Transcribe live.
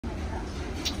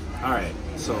All right,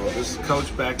 so this is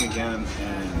Coach back again,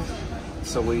 and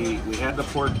so we had the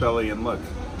pork belly, and look,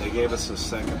 they gave us a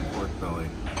second pork belly.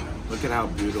 Look at how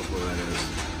beautiful that is.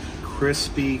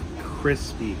 Crispy,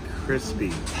 crispy,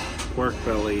 crispy pork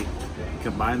belly.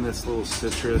 Combine this little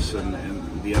citrus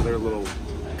and the other little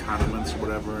condiments,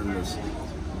 whatever, in this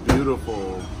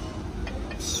beautiful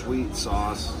sweet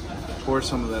sauce. Pour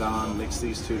some of that on, mix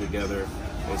these two together.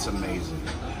 It's amazing.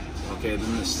 Okay,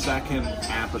 then the second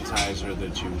appetizer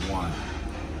that you want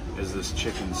is this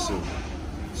chicken soup.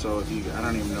 So if you, I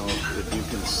don't even know if you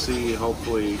can see,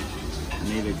 hopefully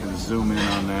Nita can zoom in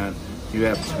on that. You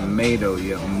have tomato,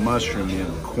 you have mushroom, you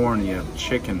have corn, you have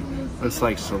chicken. It's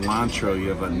like cilantro, you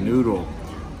have a noodle.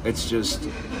 It's just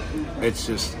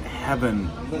heaven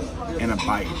in a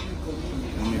bite.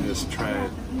 Let me just try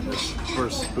this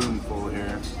first spoonful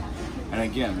here. And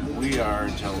again, we are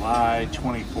July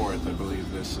 24th, I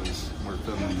believe this is, we're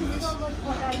filming this.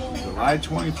 July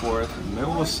 24th,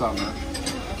 middle of summer,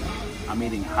 I'm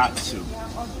eating hot soup.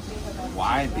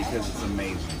 Why? Because it's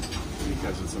amazing.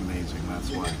 Because it's amazing, that's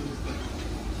why.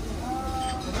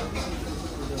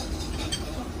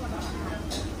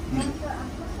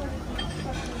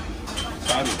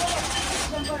 Fabulous.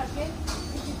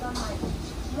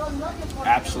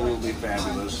 Absolutely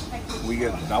fabulous. We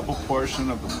get a double portion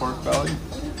of the pork belly.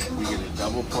 We get a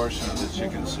double portion of the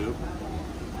chicken soup.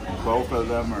 Both of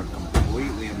them are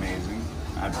completely amazing.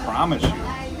 I promise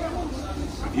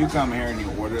you, if you come here and you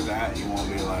order that, you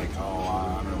won't be like, oh,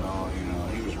 I don't know, you know,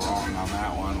 he was wrong on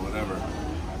that one, whatever.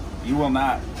 You will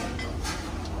not.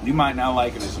 You might not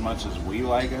like it as much as we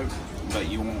like it, but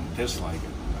you won't dislike it.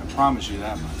 I promise you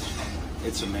that much.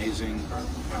 It's amazing.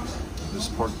 This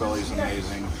pork belly is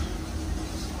amazing.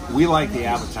 We like the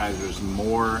appetizers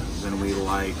more than we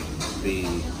like the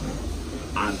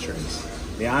entrees.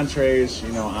 The entrees,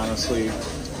 you know, honestly,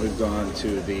 we've gone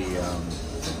to the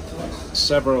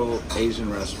several Asian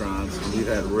restaurants and we've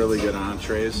had really good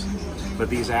entrees. But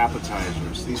these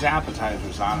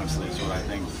appetizers, honestly, is what I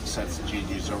think sets the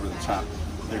Gigi's over the top.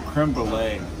 Their creme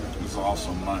brulee is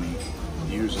also money,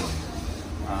 usually.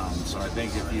 So I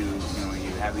think if you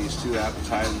have these two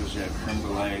appetizers, you have creme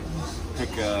brulee, pick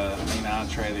a main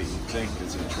entree that you think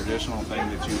is a traditional thing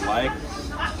that you like,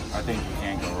 I think you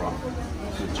can't go wrong.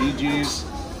 So Gigi's,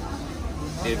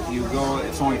 if you go,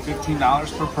 it's only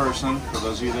 $15 per person. For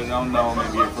those of you that don't know,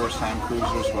 maybe your first time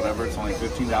cruisers, whatever, it's only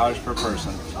 $15 per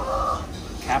person.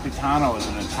 Capitano is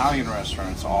an Italian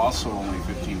restaurant. It's also only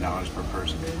 $15 per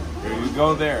person. If you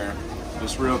go there,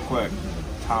 just real quick,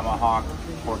 tomahawk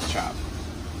pork chop.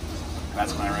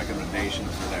 That's my recommendation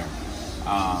for there.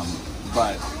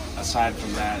 But aside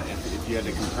from that, if you had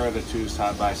to compare the two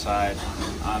side by side,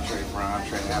 entree for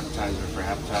entree, appetizer for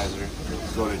appetizer,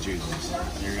 go to Gigi's.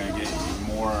 You're going to get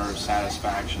more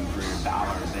satisfaction for your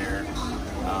dollar there.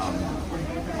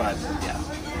 But yeah,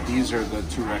 these are the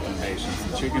two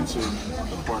recommendations: the chicken soup,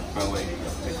 the pork belly,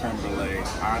 the creme brulee,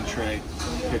 entree.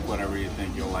 Pick whatever you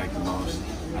think you'll like the most.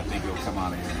 I think you'll come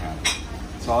out of here happy.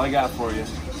 That's all I got for you.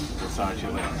 We'll talk to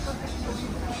you later.